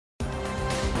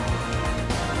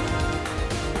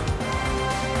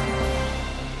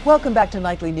Welcome back to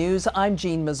Nightly News. I'm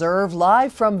Jean Meserve,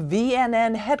 live from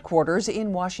VNN headquarters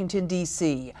in Washington,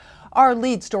 D.C. Our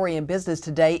lead story in business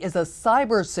today is a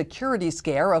cybersecurity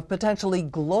scare of potentially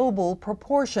global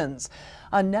proportions.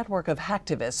 A network of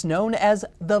hacktivists known as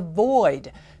the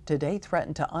Void today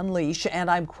threatened to unleash, and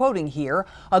I'm quoting here,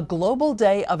 a global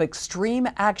day of extreme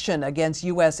action against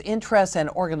U.S. interests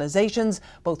and organizations,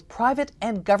 both private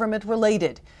and government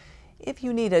related. If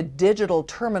you need a digital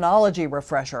terminology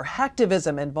refresher,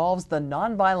 hacktivism involves the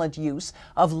nonviolent use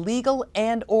of legal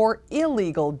and/or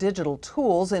illegal digital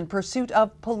tools in pursuit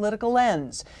of political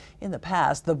ends. In the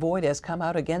past, the Void has come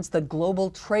out against the Global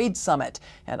Trade Summit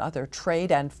and other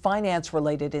trade and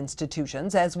finance-related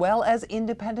institutions, as well as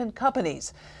independent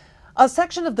companies. A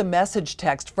section of the message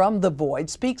text from the Void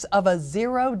speaks of a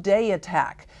zero-day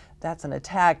attack. That's an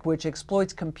attack which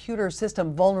exploits computer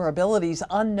system vulnerabilities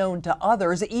unknown to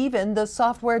others, even the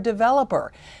software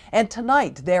developer. And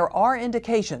tonight, there are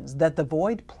indications that the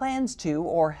Void plans to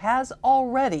or has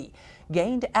already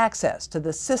gained access to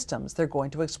the systems they're going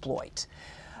to exploit.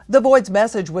 The Void's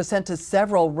message was sent to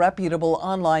several reputable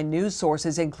online news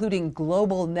sources, including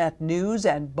Global Net News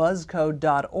and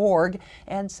buzzcode.org,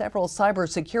 and several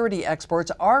cybersecurity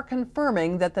experts are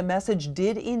confirming that the message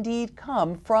did indeed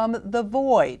come from the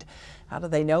Void. How do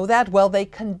they know that? Well, they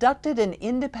conducted an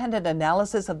independent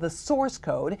analysis of the source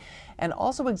code and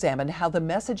also examined how the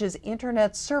message's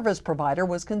internet service provider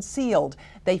was concealed.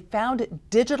 They found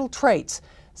digital traits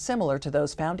similar to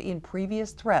those found in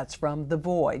previous threats from the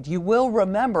Void. You will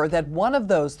remember that one of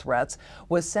those threats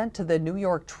was sent to the New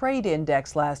York Trade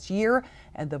Index last year,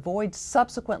 and the Void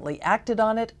subsequently acted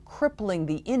on it, crippling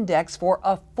the index for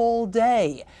a full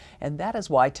day. And that is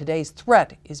why today's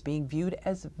threat is being viewed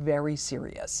as very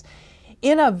serious.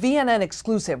 In a VNN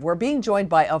exclusive, we're being joined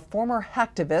by a former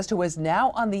hacktivist who is now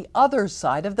on the other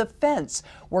side of the fence,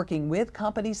 working with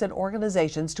companies and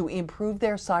organizations to improve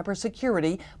their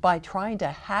cybersecurity by trying to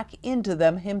hack into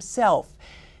them himself.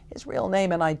 His real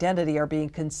name and identity are being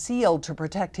concealed to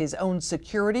protect his own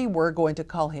security. We're going to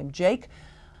call him Jake.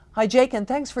 Hi, Jake, and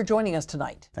thanks for joining us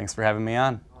tonight. Thanks for having me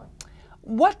on.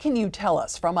 What can you tell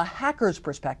us from a hacker's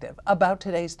perspective about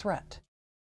today's threat?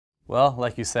 Well,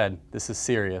 like you said, this is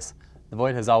serious. The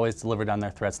Void has always delivered on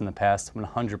their threats in the past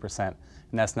 100%, and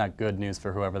that's not good news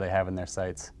for whoever they have in their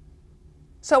sights.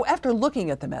 So after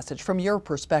looking at the message, from your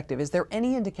perspective, is there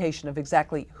any indication of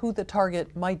exactly who the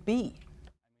target might be?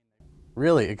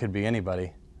 Really, it could be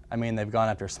anybody. I mean, they've gone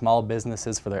after small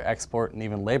businesses for their export and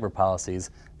even labor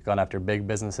policies. They've gone after big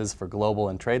businesses for global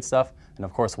and trade stuff, and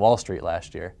of course Wall Street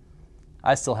last year.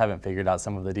 I still haven't figured out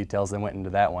some of the details that went into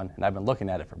that one, and I've been looking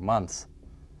at it for months.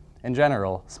 In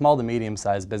general, small to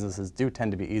medium-sized businesses do tend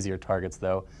to be easier targets,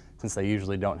 though, since they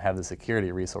usually don't have the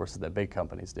security resources that big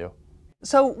companies do.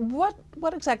 So what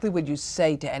exactly would you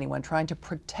say to anyone trying to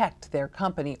protect their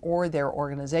company or their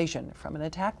organization from an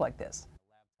attack like this?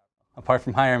 Apart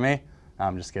from hiring me? No,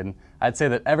 I'm just kidding. I'd say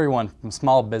that everyone from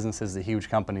small businesses to huge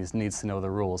companies needs to know the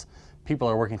rules. People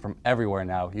are working from everywhere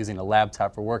now, using a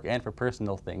laptop for work and for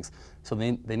personal things, so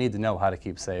they need to know how to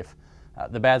keep safe.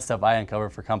 The bad stuff I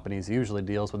uncover for companies usually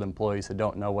deals with employees who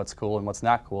don't know what's cool and what's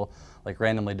not cool, like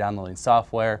randomly downloading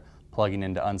software, plugging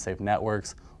into unsafe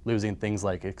networks, losing things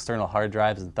like external hard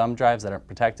drives and thumb drives that aren't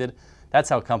protected. That's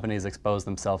how companies expose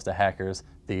themselves to hackers,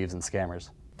 thieves, and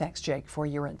scammers. Thanks, Jake, for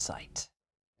your insight.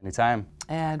 Anytime.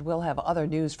 And we'll have other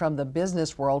news from the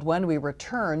business world when we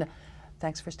return.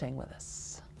 Thanks for staying with us.